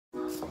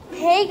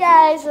Hey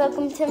guys,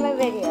 welcome to my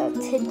video.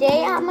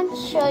 Today I'm going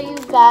to show you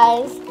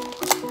guys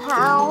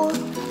how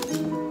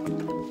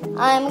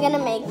I'm going to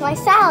make my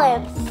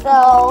salad.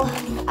 So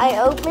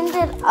I opened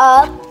it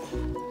up.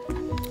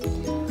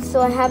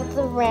 So I have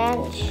the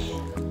ranch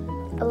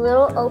a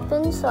little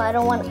open so I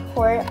don't want to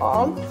pour it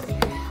all.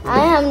 I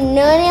have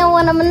no idea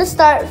what I'm going to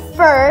start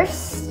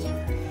first.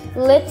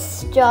 Let's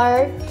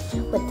start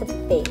with the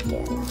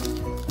bacon.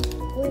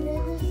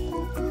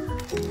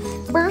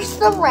 First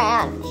the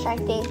ranch, I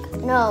think.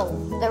 No,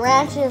 the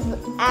ranch is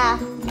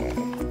after.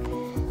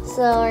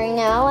 So right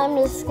now I'm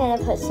just gonna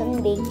put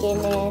some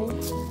bacon in.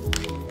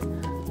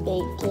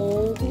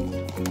 Bacon.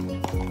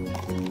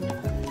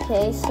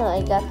 Okay, so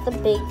I got the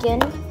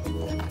bacon.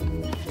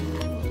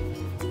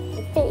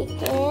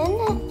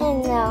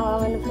 And now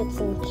I'm gonna put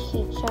some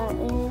chicha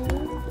in.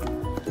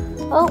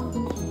 Oh,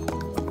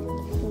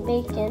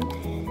 bacon.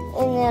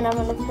 And then I'm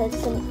gonna put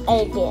some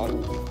egg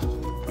in.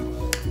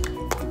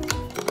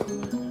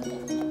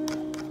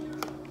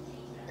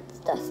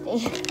 Dusty.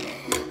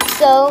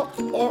 So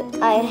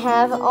I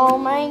have all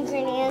my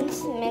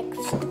ingredients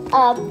mixed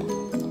up,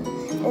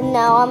 and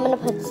now I'm gonna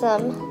put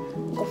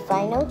the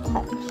final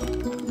touch.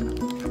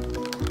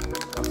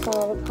 So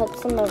I'm gonna put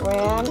some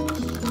ranch.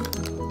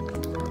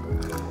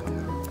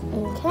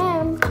 Okay.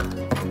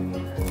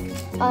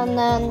 And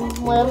then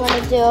what I'm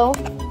gonna do,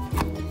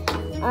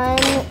 how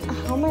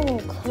am I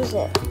gonna close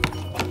it?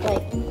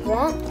 Like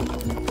that?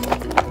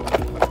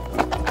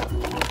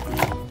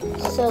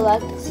 So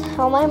that's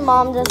how my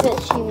mom does it.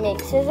 She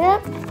mixes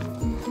it,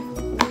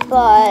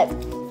 but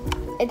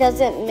it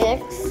doesn't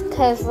mix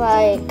because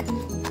like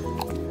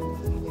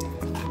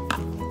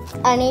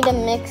I need to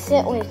mix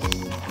it with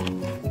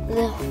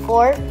the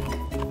fork.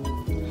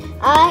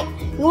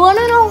 You want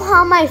to know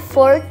how my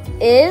fork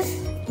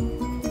is?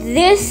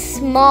 This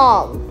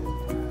small.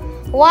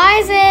 Why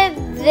is it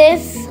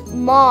this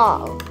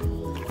small?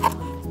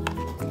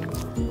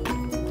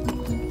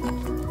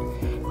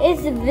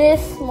 It's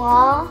this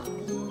small.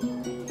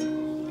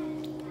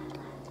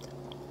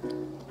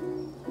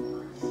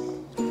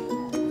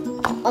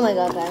 Oh my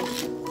god,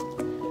 guys.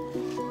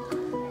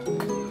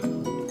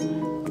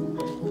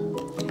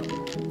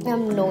 I have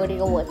no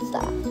idea what's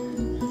that.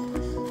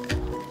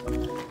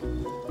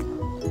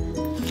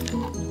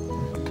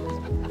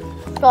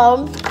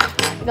 So,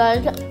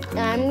 guys,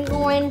 I'm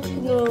going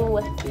to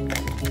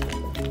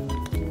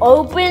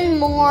open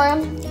more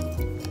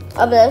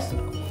of this.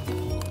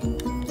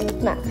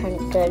 It's not kind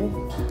of good.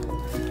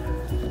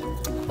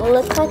 It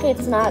looks like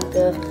it's not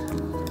good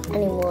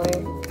anymore.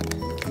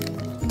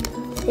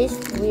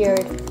 Tastes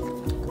weird.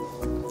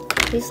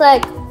 Tastes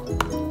like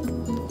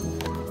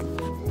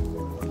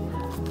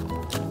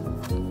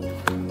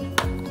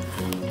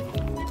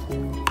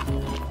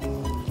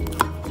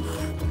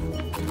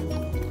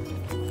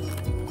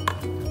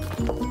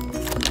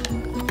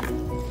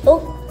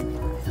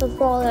so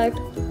bothered.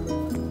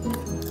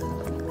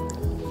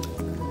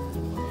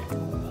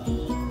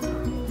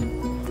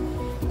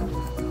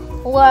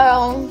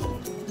 Well,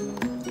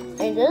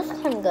 it is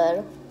kind of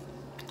good.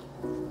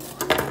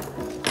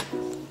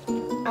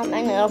 I'm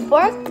gonna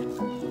fork.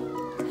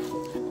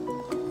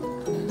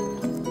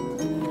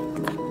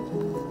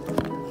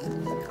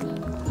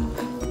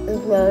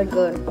 It's very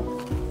good.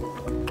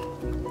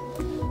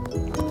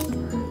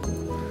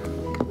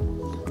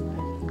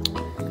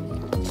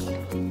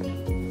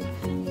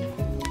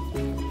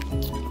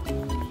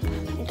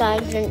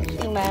 Guys didn't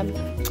see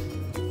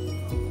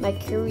my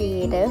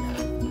creative.